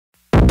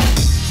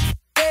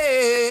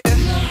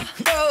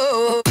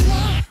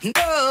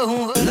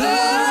No, no,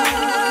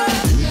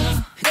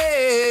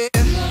 hey,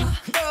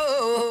 no.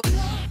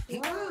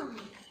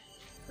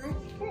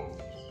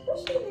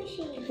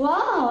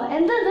 Wow,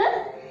 എന്തത്?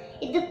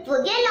 ഇത്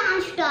പുതിയ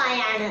ലോഞ്ച് ടോയ്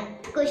ആണ്.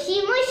 സ്ക്വിഷി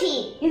മുഷി.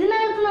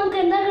 ഇതിനകത്ത് നമുക്ക്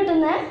എന്താ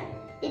കിട്ടുന്നത്?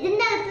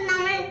 ഇതിന്റെ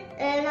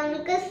അകത്ത്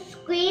നമുക്ക്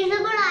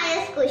സ്ക്വീസബിൾ ആയ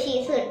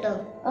സ്ക്വിഷീസ് കിട്ടും.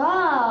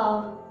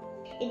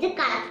 ഇത്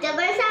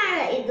കളക്ടബിൾസ്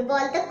ആണ്.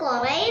 ഇതുപോലത്തെ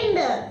കുറെ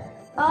ഉണ്ട്.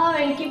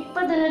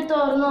 എനിക്കിപ്പൊ തന്നെ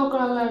തുറന്നു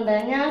നോക്കണമെന്നുണ്ട്.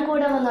 ഞാൻ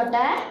കൂടെ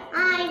വന്നോട്ടെ?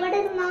 ഇവിടെ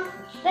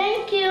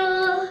താങ്ക് യു.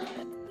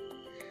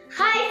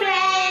 ഹായ്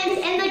ഫ്രണ്ട്സ്,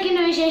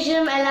 എന്തൊക്കെയുണ്ട്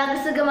വിശേഷം? എല്ലാവർക്കും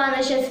സുഖമാണെന്ന്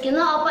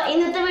വിശ്വസിക്കുന്നു. അപ്പൊ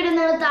ഇന്നത്തെ വീഡിയോ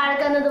നിങ്ങൾ താഴെ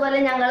കണ്ടതുപോലെ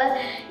ഞങ്ങൾ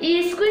ഈ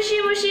സ്ക്വിഷി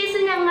മുഷീസ്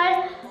ഞങ്ങൾ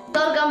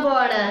തുറക്കാൻ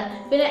പോവാണ്.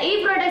 പിന്നെ ഈ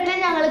പ്രൊഡക്റ്റ്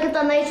ഞങ്ങൾക്ക്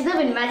തന്നയച്ചത്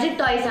വിൻ മാജിക്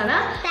ടോയ്സ് ആണ്.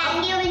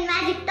 Thank you win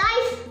magic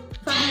toys.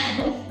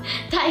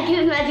 Thank you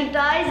win magic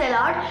toys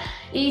allot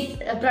ഈ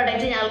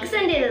പ്രൊഡക്റ്റ് ഞങ്ങൾക്ക്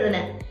സെൻഡ്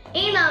ചെയ്തതിന്.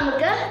 ഇനി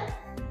നമുക്ക്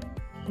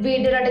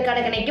വീഡിയോയിലോട്ട്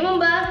കടക്കണേക്ക്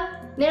മുമ്പ്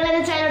നിങ്ങൾ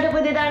എന്റെ ചാനലോട്ട്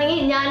പുതിയതാണെങ്കിൽ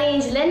ഞാൻ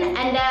ഏഞ്ചലിൻ,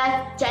 എന്റെ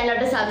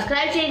ചാനലോട്ട്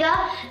സബ്സ്ക്രൈബ് ചെയ്യുക.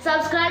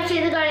 സബ്സ്ക്രൈബ്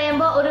ചെയ്ത്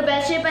കഴിയുമ്പോൾ ഒരു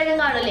ബെൽ ഷേപ്പ് ഐക്കൺ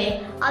കാണില്ലേ,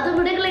 അതും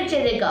കൂടി ക്ലിക്ക്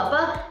ചെയ്തേക്കുക. അപ്പൊ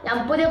ഞാൻ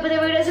പുതിയ പുതിയ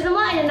വീഡിയോസ്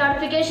ഇടുമ്പോൾ അതിന്റെ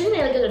നോട്ടിഫിക്കേഷൻ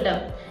നിങ്ങൾക്ക് കിട്ടും.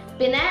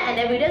 പിന്നെ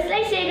എന്റെ വീഡിയോസ്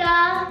ലൈക്ക് ചെയ്യുക.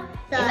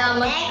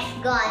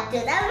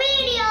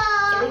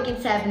 ഇത്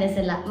കിഡ്സ് ഹാപ്പിനെസ്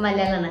അല്ല,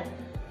 മലയാളമാണ്.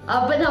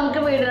 അപ്പൊ നമുക്ക്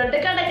വീഡിയോയിലോട്ട്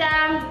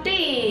കടക്കാം. ടീ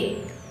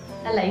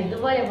അല്ല,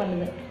 ഇതുപോലെ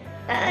പണ്ടത്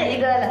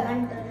ഇതല്ല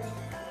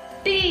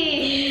ടീ.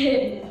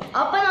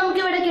 അപ്പൊ നമുക്ക്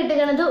ഇവിടെ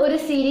കിട്ടുന്നത് ഒരു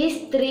സീരീസ്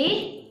 3,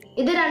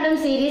 ഇത് രണ്ടും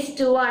സീരീസ്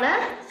 2 ആണ്.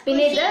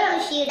 പിന്നെ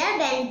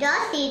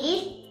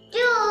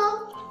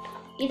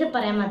ഇത്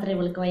പറയാൻ മാത്രമേ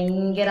ഇവൾക്ക്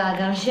ഭയങ്കര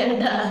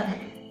ആകാംക്ഷയുണ്ട്.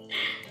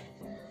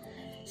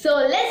 So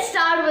let's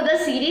start with the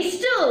series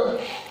 2.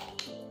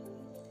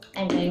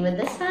 I'm going with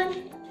this one.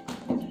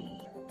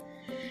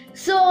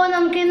 So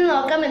നമുക്ക് ഇന്ന്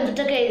നോക്കാം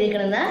എന്തൊക്കെ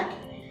എഴുതിക്കണെന്ന്.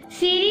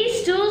 Series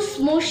 2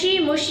 സ്മൂഷി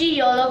മുഷി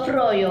YOLO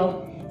ഫ്രോയോ.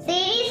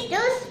 Series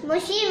 2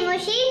 സ്മൂഷി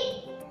മുഷി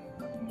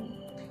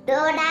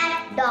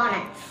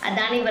doughnuts.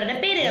 അതാണ് ഇവരുടെ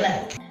പേരുകള്.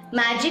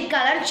 Magic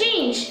colour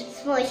change,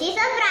 സ്മൂഷി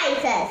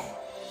surprises.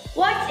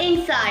 Watts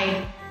inside,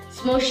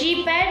 സ്മൂഷി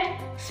pet,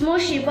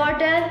 സ്മൂഷി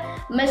bottle,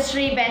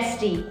 mystery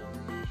bestie.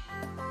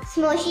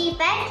 സ്മൂഷി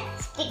pet,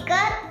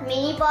 sticker,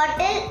 mini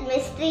bottle,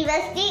 mystery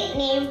bestie,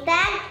 name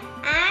tag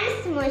and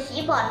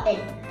സ്മൂഷി bottle.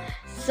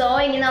 So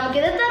ഇനി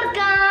നമുക്കിത്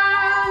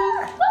തുറക്കാം.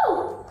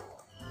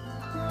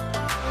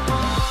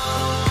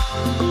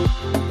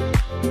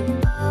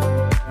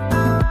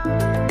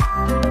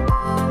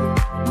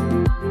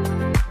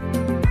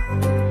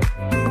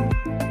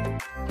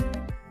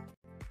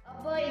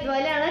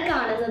 ഇതുപോലെയാണ്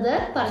കാണുന്നത്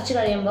പറിച്ചു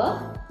കഴിയുമ്പോ.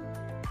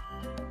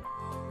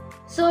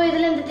 സോ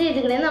ഇതിൽ എന്തൊക്കെ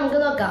ചെയ്തിക്കണേ നമുക്ക്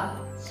നോക്കാം.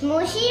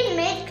 സ്മൂഷി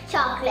milk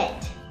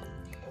chocolate,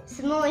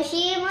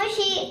 സ്മൂഷി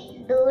മുഷി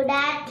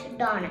ഡൂഡാറ്റ്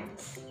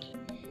doughnuts.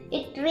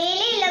 It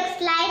really looks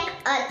like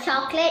a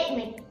chocolate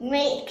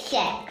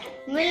milkshake.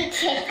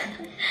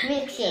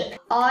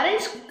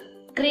 Orange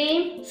cream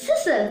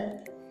sizzle,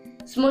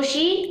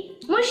 smooshy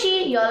mushy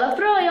yellow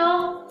froyo.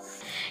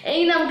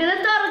 ഇനി നമുക്കിത്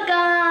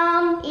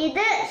തുറക്കാം.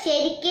 ഇത്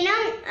ശരിക്കും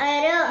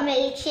ഒരു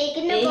മിൽക്ക്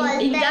ഷേക്കിന്റെ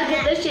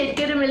പോലത്തെ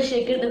ശരിക്കും ഒരു മിൽക്ക്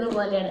ഷേക്ക് കിട്ടുന്ന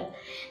പോലെയാണ്.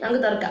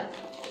 നമുക്ക് തുറക്കാം.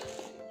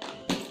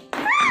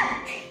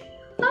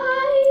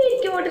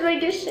 എനിക്ക് ബോട്ടിൽ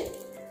ഭയങ്കര ഇഷ്ടം.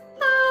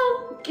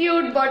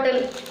 Cute bottle.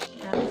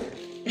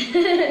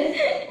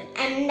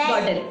 And then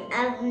bottle.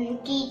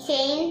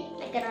 Keychain,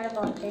 like another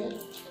bottle.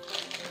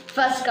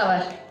 First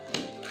cover.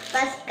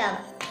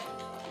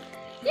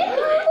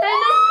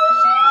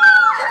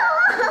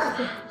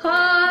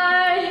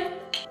 Hi.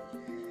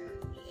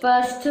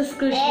 First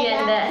squishy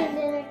and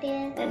rabbit.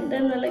 And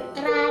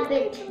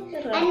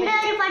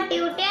ഒരു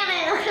പട്ടിക്കുട്ടിയാണ്.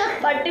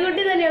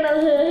 പട്ടിക്കുട്ടി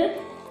തന്നെയാണത്.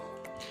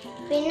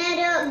 പിന്നെ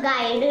ഒരു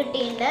ഗൈഡ്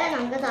കിട്ടിയിട്ടുണ്ട്,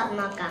 നമുക്ക് തുറന്നു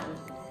നോക്കാം.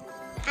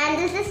 And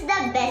this is the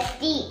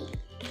bestie.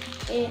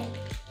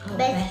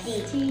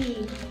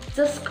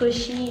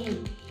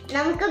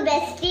 നമുക്ക്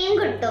ബെസ്റ്റിയും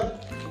കിട്ടും.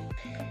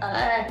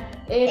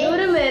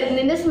 ഏതൊരു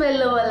മരുന്നിന്റെ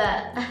സ്മെല്ല് പോലെ.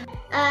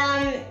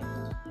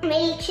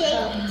 Milk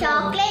shake,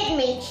 chocolate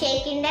milk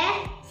ഷേക്കിന്റെ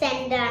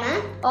saint ആണ്.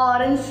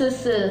 ഓറഞ്ച്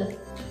സിസിൽ.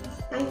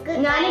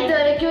 ഞാൻ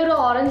ഇതുവരെയ്ക്കും ഒരു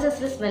ഓറഞ്ച്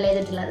സിസിൽ സ്മെൽ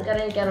ചെയ്തിട്ടില്ല, അത്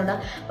കാരണം എനിക്കറിഞ്ഞൂടാ.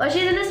 പക്ഷെ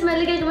ഇതിന്റെ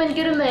സ്മെല്ല് കേൾക്കുമ്പോൾ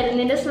എനിക്കൊരു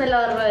മരുന്നിന്റെ സ്മെല്ല്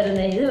ഓർമ്മ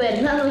വരുന്നത്. ഇത്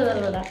മരുന്നാണെന്ന്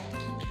പറഞ്ഞൂടാ.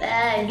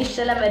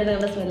 എനിക്കിഷ്ടമല്ല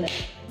മരുന്നുകളുടെ smell.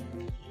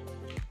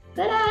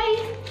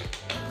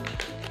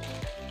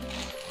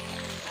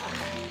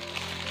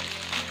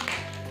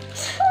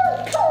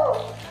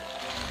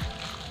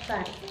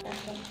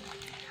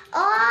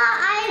 Oh,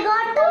 I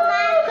got the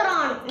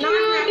macaron.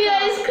 Beauty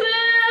ice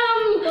cream.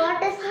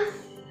 What is this?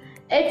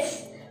 It's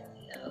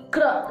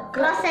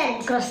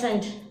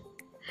croissant.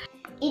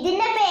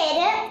 ഇതിന്റെ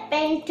പേര്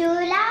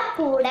പെൻറ്റൂല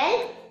കൂടൽ.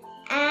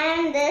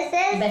 And this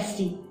is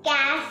bestie.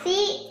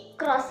 Cassie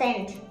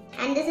croissant.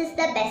 And this is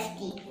the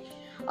bestie.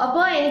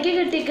 അപ്പോൾ എനിക്ക്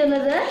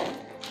കിട്ടിക്കുന്നത്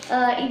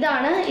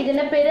ഇതാണ്.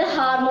 ഇതിന്റെ പേര്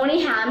ഹാർമോണി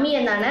ഹാമി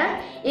എന്നാണ്.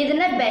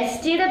 ഇതിന്റെ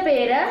ബെസ്റ്റിയുടെ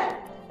പേര്,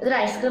 ഇതൊരു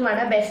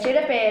ഐസ്ക്രീമാണ്.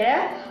 ബെസ്റ്റിയുടെ പേര്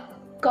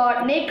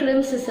കോട്ട്നെ ക്രീം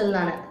സിസിൽ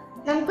എന്നാണ്.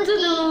 നമുക്ക്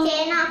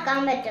കീചെയിൻ ആക്കാൻ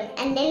പറ്റും.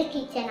 എൻ്റെ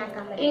കീചെയിൻ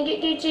ആക്കാൻ പറ്റും. എനിക്ക്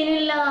കീചെയിൻ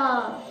ഇല്ല.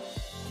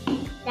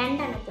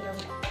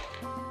 രണ്ടെണ്ണത്തിലുണ്ട്.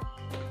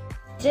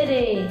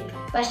 ശരി,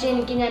 പക്ഷെ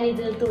ഞാൻ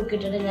ഇതിൽ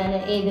തൂക്കിട്ടിട്ട് ഞാൻ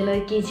ഏതെങ്കിലും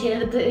ഒരു കീച്ചി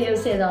എടുത്ത്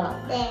യൂസ് ചെയ്തോളാം.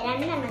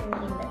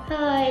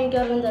 എനിക്ക്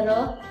ഓർമ്മ തരോ?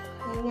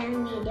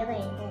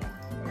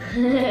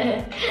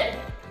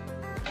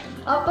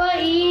 അപ്പൊ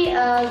ഈ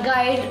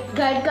ഗൈഡ്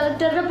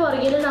കളക്ടറുടെ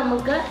പുറകിൽ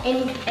നമുക്ക്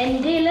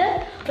എൻ്റെ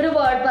ഒരു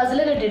വേർഡ് പസിൽ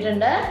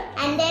കിട്ടിയിട്ടുണ്ട്.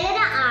 എൻ്റെ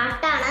ഒരു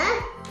ആർട്ടാണ്,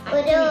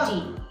 ഒരു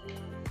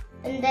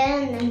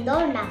എന്തോ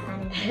ഉണ്ടാക്കാൻ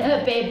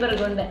പേപ്പർ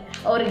കൊണ്ട്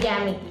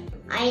ഓർഗാമി.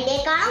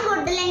 അതിനേക്കാളും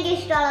കൂടുതൽ എനിക്ക്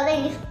ഇഷ്ടമുള്ളത്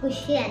എനിക്ക്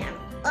സ്ക്വിഷ് ചെയ്യാനാണ്.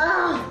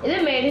 ഇത്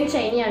മെയ്ഡ് ഇൻ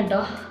ചൈന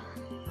കേട്ടോ.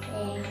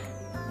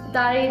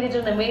 താഴെ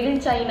എഴുതിയിട്ടുണ്ട് made in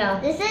China.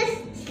 This is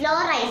slow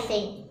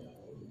rising.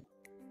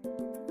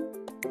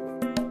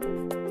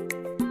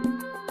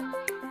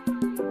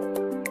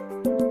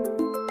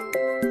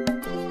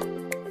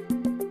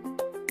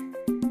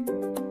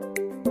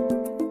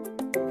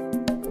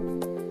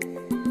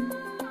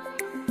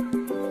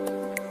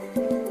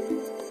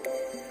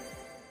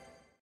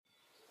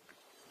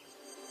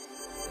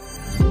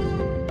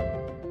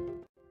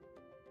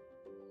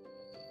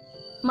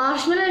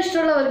 മാർഷ്മെല്ലോ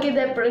ഇഷ്ടമുള്ളവർക്ക് ഇത്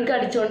എപ്പോഴും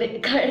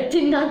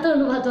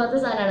തിന്നാത്തോണ്ട് മാത്രത്തെ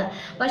സാധനമാണ്.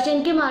 പക്ഷെ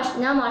എനിക്ക്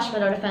ഞാൻ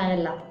മാർഷ്മെല്ലോയുടെ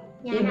ഫാനല്ല,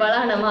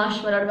 ഇവളാണ്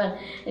മാർഷ്മെല്ലോയുടെ ഫാൻ.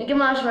 എനിക്ക്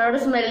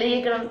മാർഷ്മെല്ലോയുടെ സ്മെല്ല്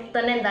കേൾക്കണം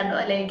തന്നെ എന്താണ്ടോ,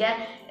 അല്ലെ എനിക്ക്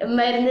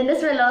മരുന്നിന്റെ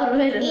സ്മെല്ല്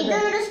ഓർമ്മ വരുന്നത്.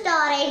 ഇതൊരു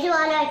സ്റ്റോറേജ്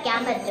പോലെ വെക്കാൻ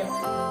പറ്റും.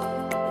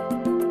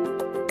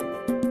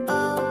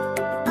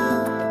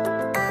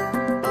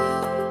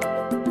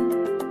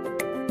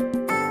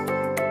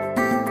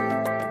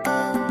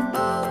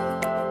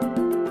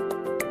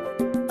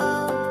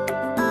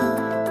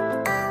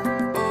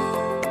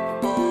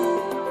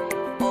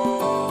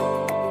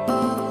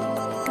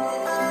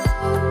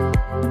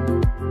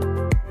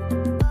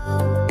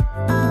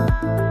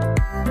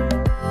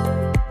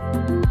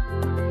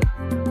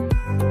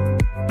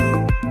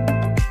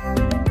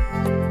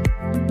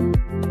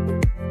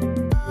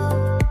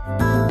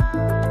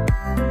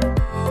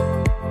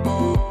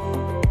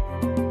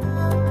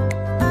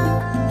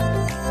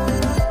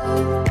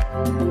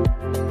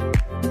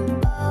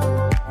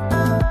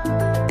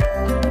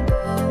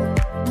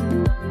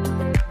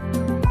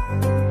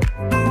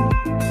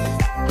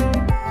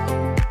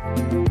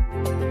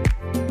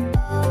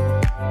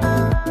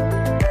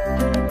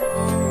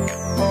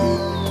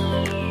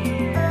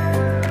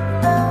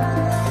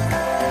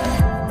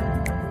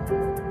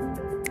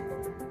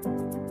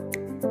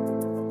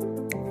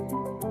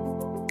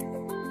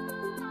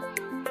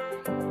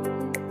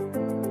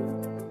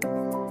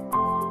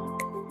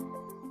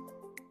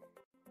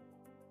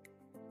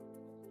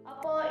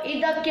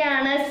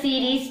 ഇതൊക്കെയാണ്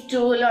സീരീസ്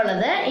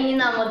 2ലുള്ളത്. ഇനി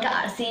നമുക്ക്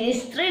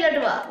സീരീസ് 3ലോട്ട്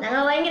പോവാം. ഞങ്ങൾ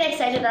ഭയങ്കര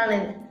എക്സൈറ്റഡ് ആണ്.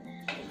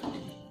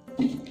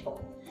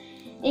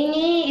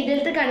 ഇനി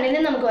ഇതിലത്തെ കണ്ടന്റ്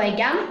നമുക്ക്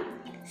വായിക്കാം.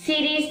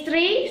 Series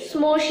 3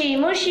 സ്മൂഷി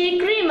മുഷി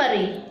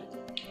creamery.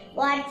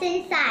 What's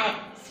inside?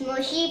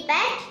 Smooshy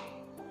pet,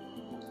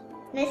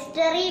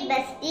 mystery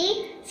bestie,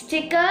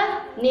 sticker,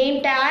 name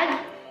tag,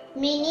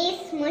 mini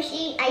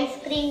smooshy ice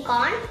cream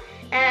cone,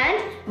 and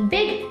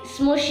big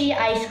smooshy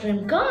ice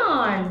cream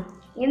cone.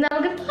 ഇനി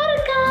നമുക്ക്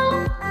തുറക്കാം.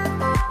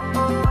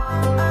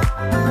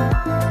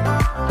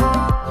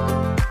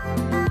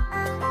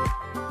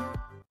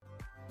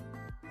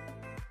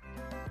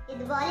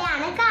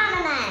 ഇതുപോലെയാണ്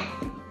കാണുന്നത്.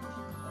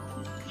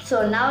 So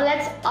now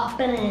let's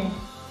open it.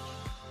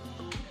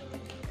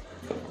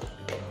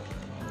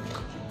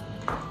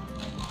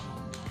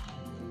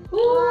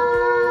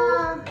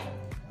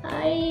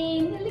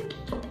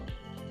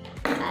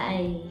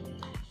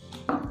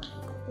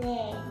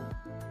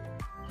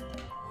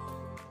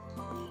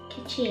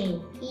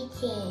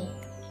 Keychain.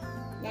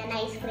 Then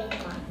ice cream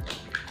cone.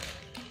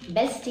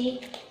 Bestie.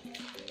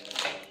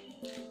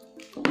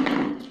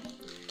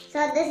 So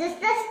this is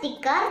the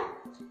sticker.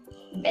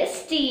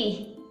 Bestie.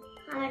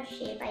 Heart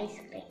shape ice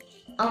cream.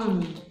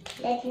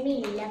 Let me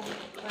look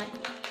what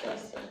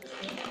was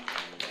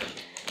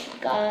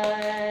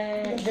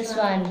this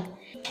one.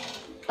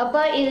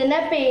 അപ്പോൾ ഇതിന്റെ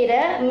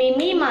പേര്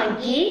മിമി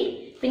monkey,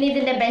 പിന്നെ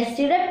ഇതിന്റെ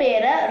ബെസ്റ്റിയുടെ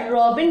പേര്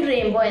റോബിൻ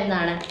റെയിൻബോ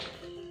എന്നാണ്.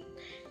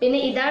 പിന്നെ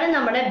ഇതാണ്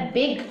നമ്മുടെ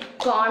ബിഗ്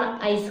കോൺ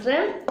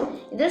ഐസ്ക്രീം,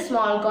 ഇത്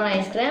സ്മോൾ കോൺ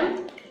ഐസ്ക്രീം.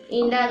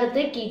 ഇതിൻ്റെ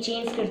അകത്ത് കീ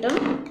ചെയിൻസ് കിട്ടും,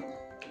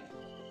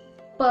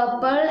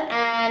 purple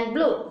and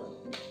blue,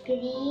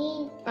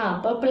 green,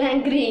 purple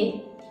and green.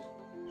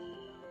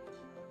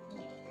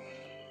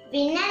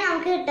 പിന്നെ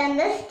നമുക്ക്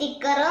കിട്ടുന്നത്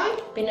സ്റ്റിക്കറും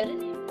പിന്നെ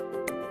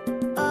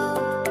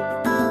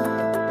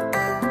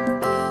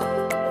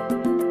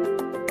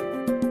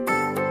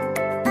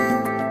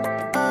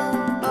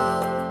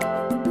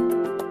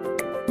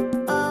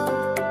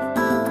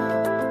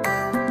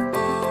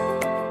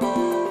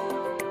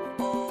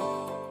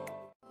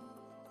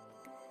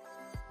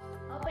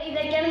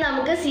ഇതൊക്കെയാണ്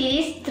നമുക്ക്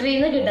സീരീസ്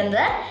 3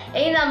 കിട്ടുന്നത്.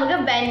 ഇനി നമുക്ക്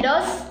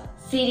ബെൻഡോസ്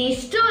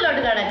സീരീസ്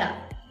 2ലോട്ട് കടക്കാം.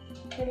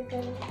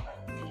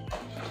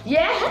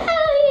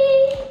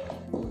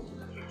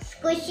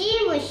 Squishy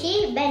mushy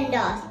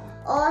bendos.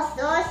 Oh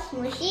so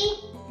smooshy.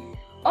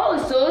 Oh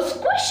so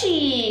squishy.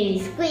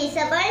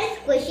 Squeezable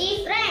squishy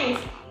friends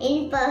in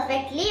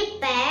perfectly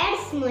paired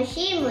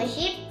smooshy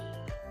mushy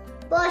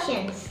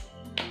portions.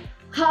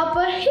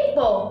 Hopper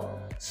hippo.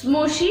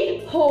 Smooshy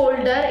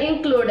holder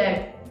included.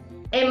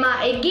 Emma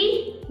Eggy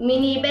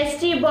mini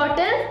bestie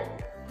bottle.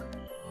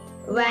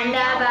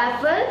 Vanda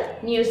waffle,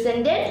 new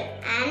scented.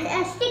 And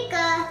a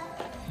sticker.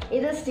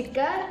 This is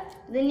sticker.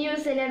 The new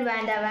scented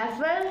Vanda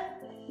waffle,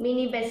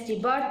 mini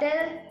bestie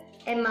bottle,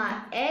 Emma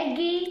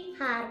eggy,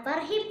 Harper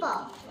Hippo.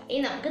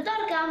 ഇനി നമുക്ക്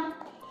തുറക്കാം.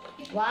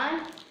 1,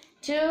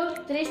 2,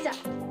 3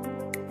 start.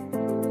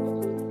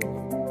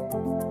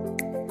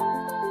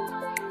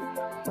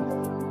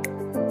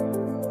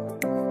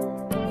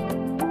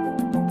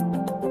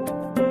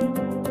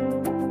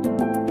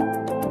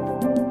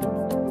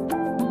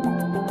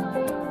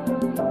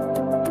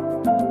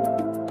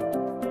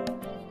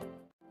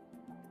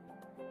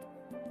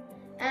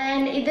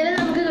 ഇതിൽ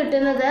നമുക്ക്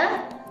കിട്ടുന്നത്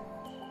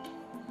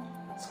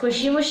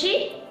squishy മുഷി,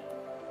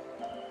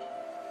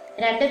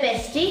 2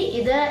 bestie,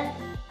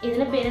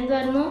 ഇതിന്റെ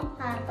പേരെന്തായിരുന്നു?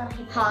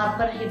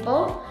 Harper Hippo.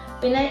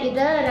 പിന്നെ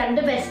ഇത്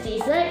 2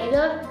 ബെസ്റ്റീസ്,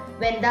 ഇത്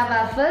വാൻഡ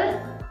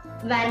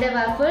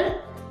വാഫിൾ,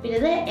 പിന്നെ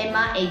ഇത്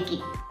എമ്മ എഗ്ഗി.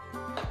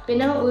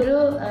 പിന്നെ ഒരു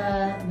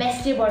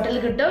ബെസ്റ്റി ബോട്ടിൽ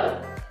കിട്ടും,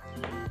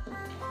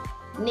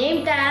 നെയിം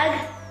ടാഗ്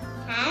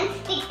ആൻഡ്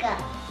സ്റ്റിക്കർ.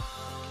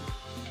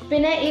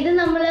 പിന്നെ ഇത്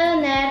നമ്മൾ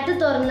നേരത്തെ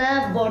തുറന്ന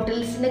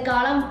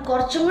ബോട്ടിൽസിനെക്കാളും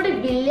കുറച്ചും കൂടി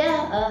വലിയ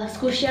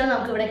സ്ക്വിഷിയാണ്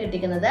നമുക്ക് ഇവിടെ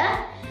കിട്ടിക്കുന്നത്.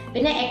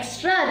 പിന്നെ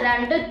എക്സ്ട്രാ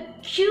 2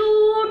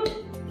 ക്യൂട്ട്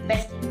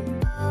ബെസ്റ്റ്.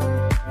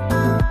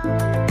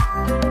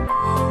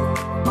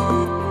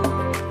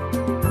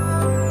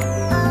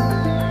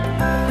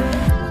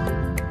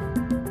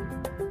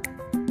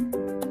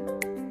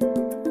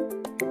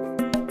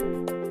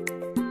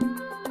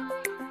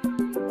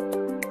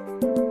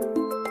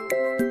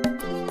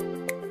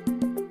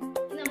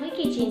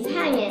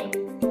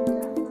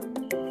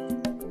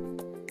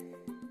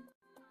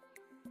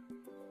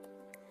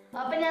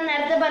 അപ്പൊ ഞാൻ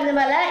നേരത്തെ പറഞ്ഞ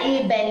പോലെ ഈ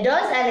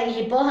ബെൻഡോസ് അല്ലെങ്കിൽ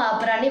ഹിപ്പോ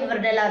ഹാർപ്പറാണ്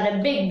ഇവരുടെ എല്ലാവരുടെ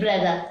ബിഗ്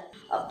ബ്രദർ.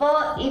 അപ്പോ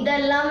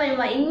ഇതെല്ലാം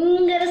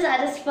ഭയങ്കര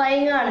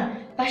സാറ്റിസ്ഫൈങ് ആണ്.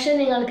 പക്ഷെ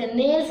നിങ്ങൾക്ക്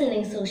നെയിൽസ്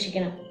ഉണ്ടെങ്കിൽ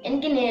സൂക്ഷിക്കണം.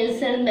 എനിക്ക്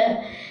നെയിൽസ് ഉണ്ട്,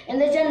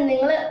 എന്താ വെച്ചാൽ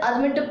നിങ്ങൾ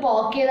അതുമിട്ട്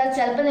പോക്ക് ചെയ്താൽ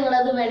ചിലപ്പോൾ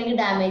നിങ്ങളത് വേണമെങ്കിൽ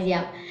ഡാമേജ്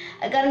ചെയ്യാം.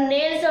 കാരണം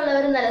നെയിൽസ്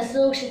ഉള്ളവർ നല്ല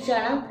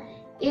സൂക്ഷിച്ചാണ്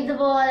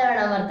ഇതുപോലെ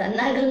വേണം അമർത്താൻ.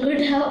 നഖം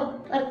കൂടി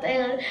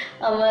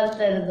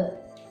അമർത്തരുത്.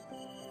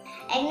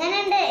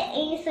 എങ്ങനെയുണ്ട്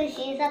ഈ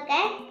സുഷീസ്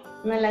ഒക്കെ?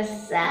 നല്ല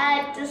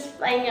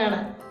സാറ്റിസ്ഫൈങ്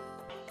ആണ്.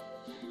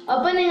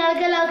 അപ്പൊ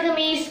നിങ്ങൾക്ക് എല്ലാവർക്കും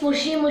ഈ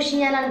സ്മുഷി മുഷി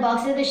ഞാൻ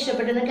അൺബോക്സ് ചെയ്ത്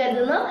ഇഷ്ടപ്പെട്ടെന്ന്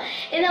കരുതുന്നു.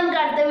 ഇനി നമുക്ക്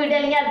അടുത്ത വീഡിയോ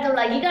അല്ലെങ്കിൽ അടുത്ത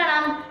വ്ളോഗിൽ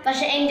കാണാം.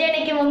 പക്ഷെ എൻ്റെ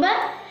ഇടയ്ക്ക് മുമ്പ്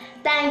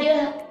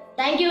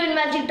thank you in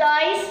magic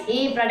toys ഈ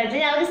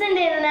പ്രൊഡക്റ്റ് ഞങ്ങൾക്ക് സെൻഡ്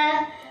ചെയ്യുന്നതിന്.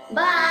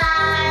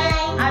 ബൈ.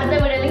 അടുത്ത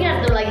വീഡിയോ